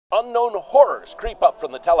Unknown horrors creep up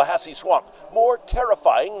from the Tallahassee swamp, more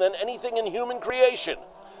terrifying than anything in human creation.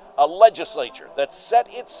 A legislature that set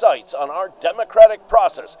its sights on our democratic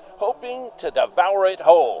process, hoping to devour it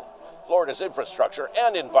whole. Florida's infrastructure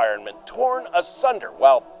and environment torn asunder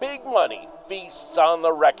while big money feasts on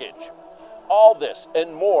the wreckage. All this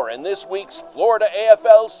and more in this week's Florida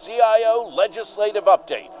AFL-CIO Legislative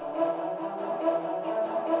Update.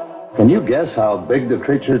 Can you guess how big the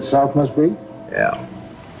creature itself must be? Yeah.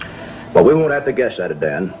 But we won't have to guess at it,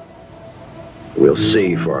 Dan. We'll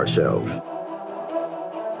see for ourselves.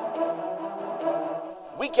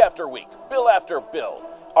 Week after week, bill after bill,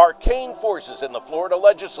 arcane forces in the Florida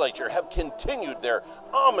Legislature have continued their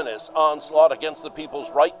ominous onslaught against the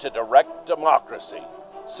people's right to direct democracy.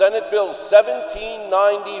 Senate Bill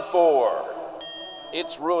 1794.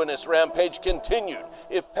 Its ruinous rampage continued.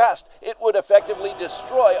 If passed, it would effectively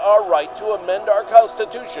destroy our right to amend our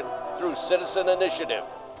Constitution through citizen initiative.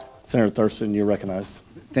 Senator Thurston, you're recognized.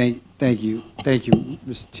 Thank you,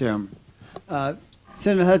 Mr. Chairman.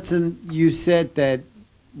 Senator Hudson, you said that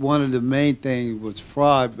one of the main things was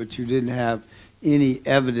fraud, but you didn't have any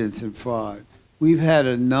evidence in fraud. We've had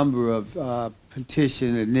a number of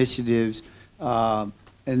petition initiatives, and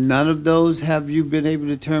none of those have you been able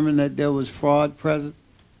to determine that there was fraud present?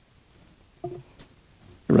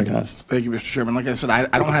 You're recognized. Thank you, Mr. Chairman. Like I said, I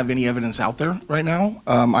don't have any evidence out there right now.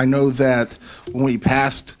 I know that when we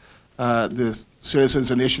passed this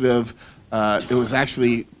Citizens Initiative, it was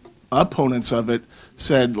actually opponents of it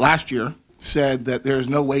last year said that there's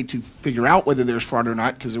no way to figure out whether there's fraud or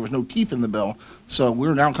not because there was no teeth in the bill. So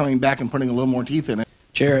we're now coming back and putting a little more teeth in it.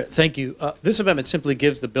 Chair, thank you. This amendment simply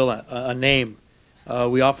gives the bill a name.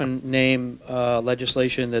 We often name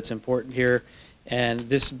legislation that's important here, and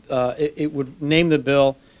this it would name the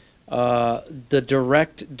bill the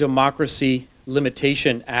Direct Democracy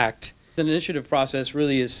Limitation Act. The initiative process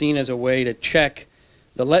really is seen as a way to check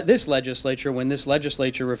this legislature when this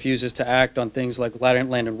legislature refuses to act on things like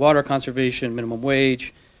land and water conservation, minimum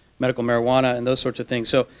wage, medical marijuana, and those sorts of things.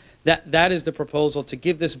 So that is the proposal, to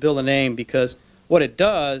give this bill a name, because what it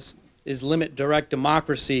does is limit direct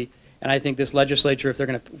democracy. And I think this legislature, if we're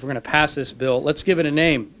going to pass this bill, let's give it a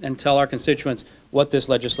name and tell our constituents what this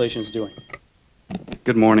legislation is doing.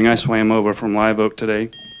 Good morning. I swam over from Live Oak today.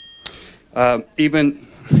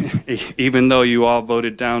 Even though you all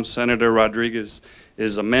voted down Senator Rodriguez's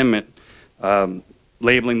amendment,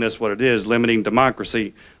 labeling this what it is, limiting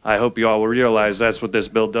democracy, I hope you all will realize that's what this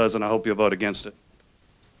bill does, and I hope you'll vote against it.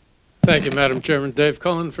 Thank you, Madam Chairman. Dave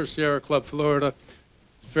Cullen for Sierra Club, Florida.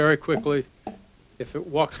 Very quickly, if it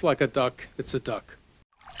walks like a duck, it's a duck.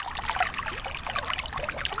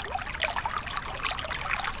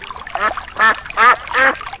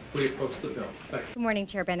 We oppose the bill. Thank you. Good morning,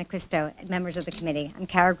 Chair Benaquisto and members of the committee. I'm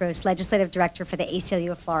Kara Gross, Legislative Director for the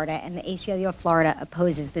ACLU of Florida, and the ACLU of Florida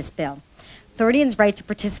opposes this bill. Floridians' right to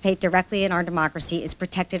participate directly in our democracy is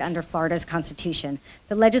protected under Florida's Constitution.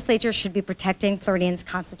 The legislature should be protecting Floridians'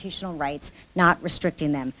 constitutional rights, not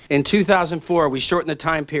restricting them. In 2004, we shortened the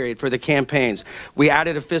time period for the campaigns. We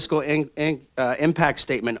added a fiscal impact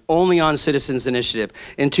statement only on Citizens Initiative.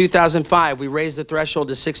 In 2005, we raised the threshold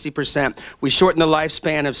to 60%. We shortened the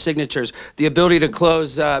lifespan of signatures, the ability to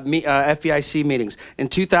close FEIC meetings. In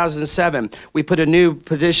 2007, we put a new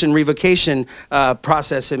petition revocation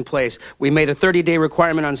process in place. We made a 30-day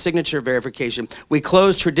requirement on signature verification. We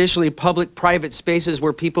closed traditionally public-private spaces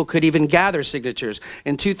where people could even gather signatures.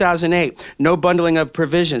 In 2008, no bundling of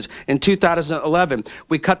provisions. In 2011,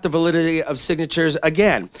 we cut the validity of signatures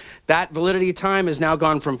again. That validity time has now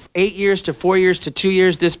gone from 8 years to 4 years to 2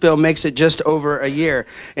 years. This bill makes it just over a year.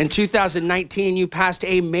 In 2019, you passed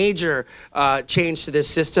a major change to this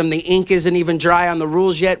system. The ink isn't even dry on the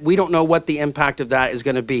rules yet. We don't know what the impact of that is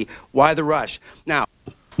going to be. Why the rush? Now,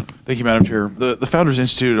 thank you, Madam Chair. The founders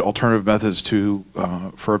instituted alternative methods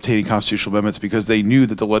for obtaining constitutional amendments because they knew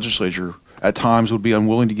that the legislature at times would be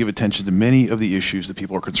unwilling to give attention to many of the issues that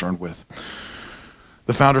people are concerned with.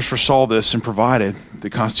 The founders foresaw this and provided the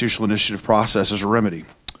constitutional initiative process as a remedy.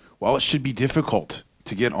 While it should be difficult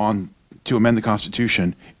to amend the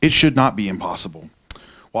Constitution, it should not be impossible.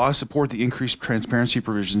 While I support the increased transparency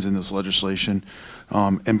provisions in this legislation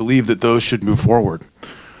and believe that those should move forward,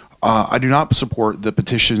 I do not support the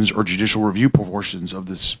petitions or judicial review portions of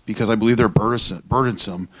this because I believe they're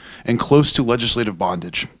burdensome and close to legislative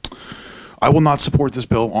bondage. I will not support this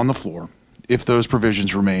bill on the floor if those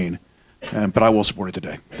provisions remain, but I will support it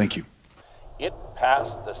today. Thank you. It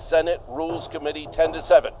passed the Senate Rules Committee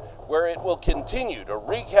 10-7, where it will continue to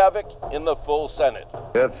wreak havoc in the full Senate.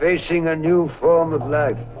 We're facing a new form of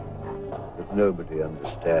life that nobody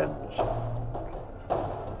understands.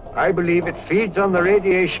 I believe it feeds on the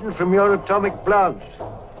radiation from your atomic plants,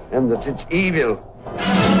 and that it's evil.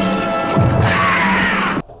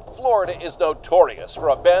 Florida is notorious for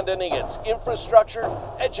abandoning its infrastructure,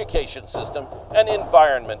 education system, and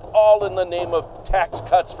environment, all in the name of tax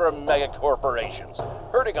cuts for megacorporations,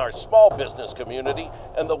 hurting our small business community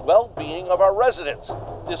and the well-being of our residents.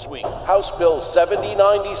 This week, House Bill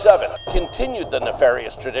 7097 continued the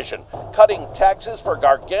nefarious tradition, cutting taxes for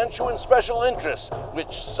gargantuan special interests,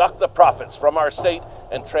 which suck the profits from our state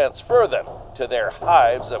and transfer them to their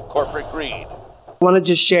hives of corporate greed. I want to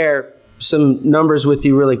just share some numbers with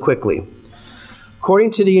you really quickly.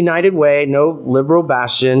 According to the United Way, no liberal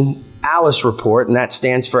bastion, ALICE report, and that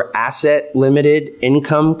stands for Asset Limited,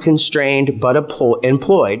 Income Constrained, but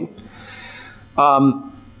Employed,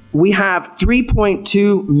 we have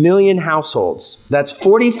 3.2 million households. That's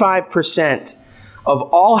 45% of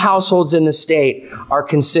all households in the state are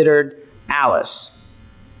considered ALICE.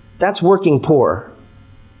 That's working poor,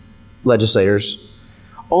 legislators.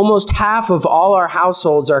 Almost half of all our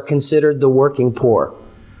households are considered the working poor.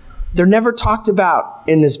 They're never talked about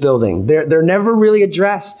in this building. They're never really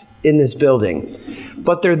addressed in this building,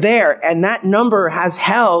 but they're there. And that number has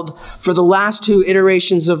held for the last two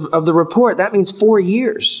iterations of the report. That means 4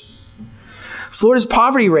 years. Florida's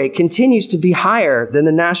poverty rate continues to be higher than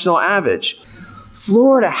the national average.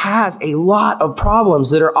 Florida has a lot of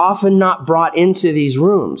problems that are often not brought into these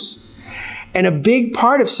rooms. And a big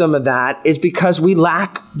part of some of that is because we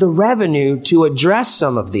lack the revenue to address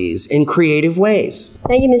some of these in creative ways.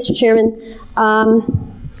 Thank you, Mr. Chairman.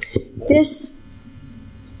 This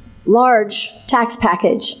large tax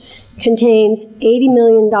package contains $80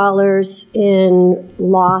 million in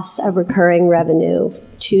loss of recurring revenue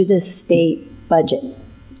to the state budget.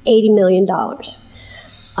 $80 million.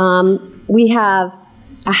 We have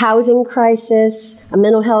a housing crisis, a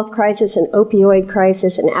mental health crisis, an opioid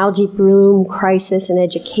crisis, an algae bloom crisis, an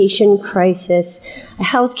education crisis, a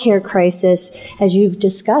healthcare crisis, as you've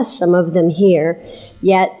discussed some of them here.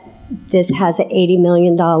 Yet this has an $80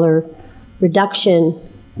 million reduction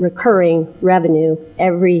recurring revenue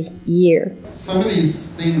every year. Some of these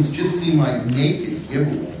things just seem like naked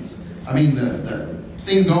giveaways. I mean, the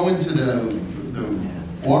thing going to the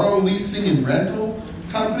auto leasing and rental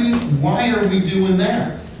companies, why are we doing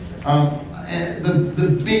that? And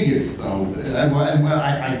the biggest, though,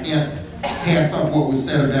 I can't pass up what was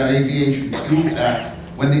said about aviation fuel tax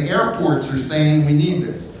when the airports are saying we need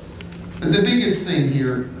this. But the biggest thing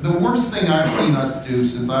here, the worst thing I've seen us do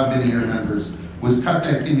since I've been here, members, was cut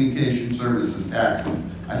that communication services tax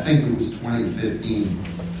in, I think it was 2015.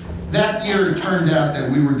 That year it turned out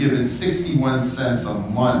that we were given 61 cents a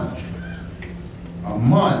month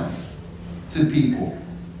to people.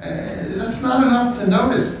 That's not enough to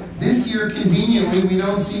notice. This year, conveniently, we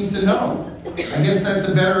don't seem to know. I guess that's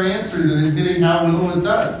a better answer than admitting how little it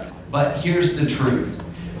does. But here's the truth.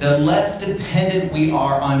 The less dependent we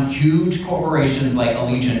are on huge corporations like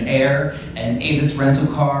Allegiant Air and Avis Rental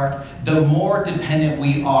Car, the more dependent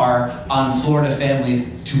we are on Florida families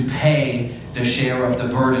to pay the share of the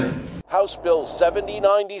burden. House Bill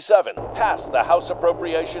 7097 passed the House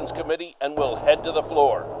Appropriations Committee and will head to the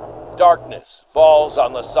floor. Darkness falls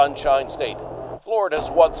on the Sunshine State. Florida's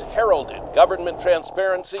once heralded government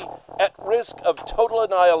transparency at risk of total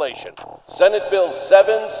annihilation. Senate Bill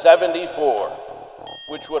 774,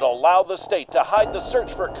 which would allow the state to hide the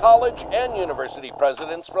search for college and university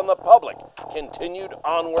presidents from the public, continued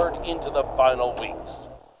onward into the final weeks.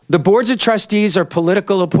 The boards of trustees are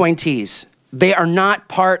political appointees. They are not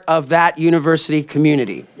part of that university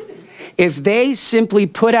community. If they simply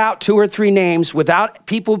put out 2 or 3 names without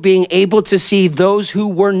people being able to see those who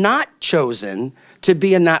were not chosen to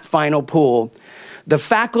be in that final pool, the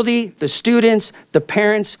faculty, the students, the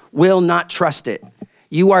parents will not trust it.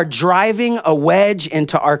 You are driving a wedge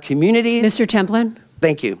into our communities. Mr. Templin?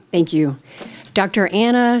 Thank you. Thank you. Dr.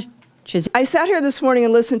 Anna I sat here this morning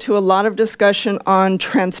and listened to a lot of discussion on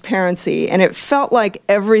transparency, and it felt like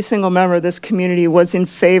every single member of this community was in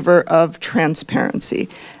favor of transparency.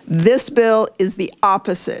 This bill is the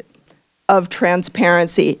opposite of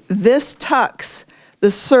transparency. This tucks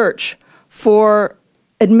the search for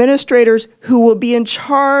administrators who will be in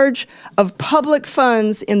charge of public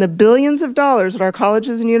funds in the billions of dollars at our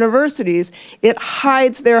colleges and universities. It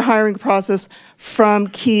hides their hiring process from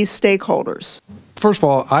key stakeholders. First of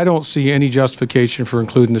all, I don't see any justification for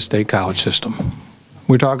including the state college system.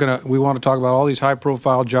 We want to talk about all these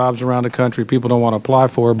high-profile jobs around the country people don't want to apply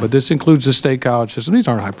for, but this includes the state college system. These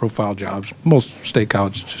aren't high-profile jobs. Most state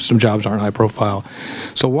college system jobs aren't high-profile.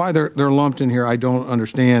 So why they're lumped in here, I don't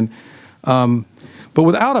understand. But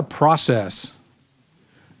without a process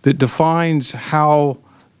that defines how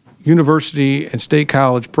university and state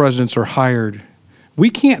college presidents are hired, we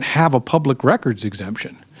can't have a public records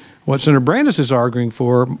exemption. What Senator Brandis is arguing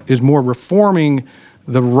for is more reforming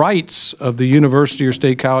the rights of the university or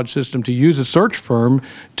state college system to use a search firm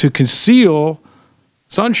to conceal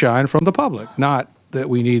sunshine from the public, not that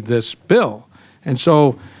we need this bill. And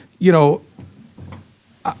so, you know,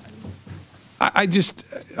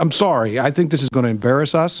 I'm sorry. I think this is going to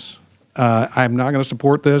embarrass us. I'm not going to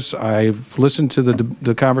support this. I've listened to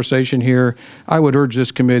the conversation here. I would urge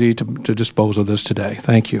this committee to dispose of this today.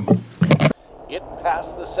 Thank you. It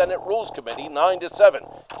passed the Senate Rules Committee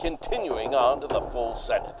 9-7, continuing on to the full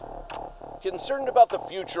Senate. Concerned about the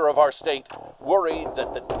future of our state, worried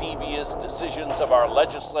that the devious decisions of our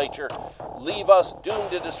legislature leave us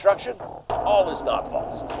doomed to destruction, all is not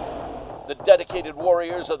lost. The dedicated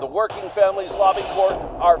warriors of the Working Families Lobby Corps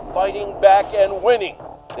are fighting back and winning.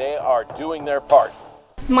 They are doing their part.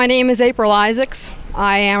 My name is April Isaacs.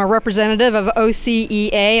 I am a representative of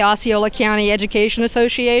OCEA, Osceola County Education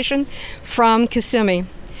Association, from Kissimmee.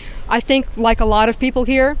 I think, like a lot of people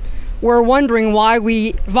here, we're wondering why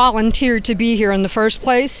we volunteered to be here in the first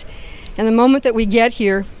place. And the moment that we get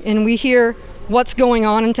here and we hear what's going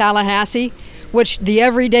on in Tallahassee, which the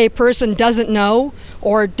everyday person doesn't know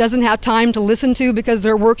or doesn't have time to listen to because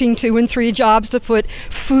they're working 2 and 3 jobs to put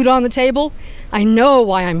food on the table, I know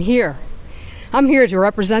why I'm here. I'm here to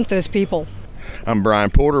represent those people. I'm Brian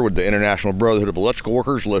Porter with the International Brotherhood of Electrical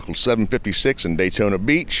Workers, Local 756 in Daytona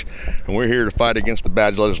Beach, and we're here to fight against the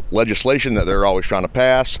bad legislation that they're always trying to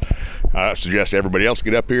pass. I suggest everybody else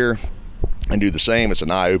get up here and do the same. It's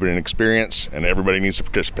an eye-opening experience, and everybody needs to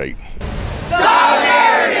participate.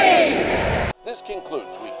 Solidarity! This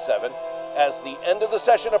concludes Week 7. As the end of the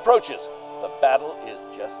session approaches, the battle is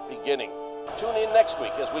just beginning. Tune in next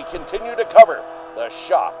week as we continue to cover the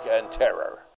shock and terror.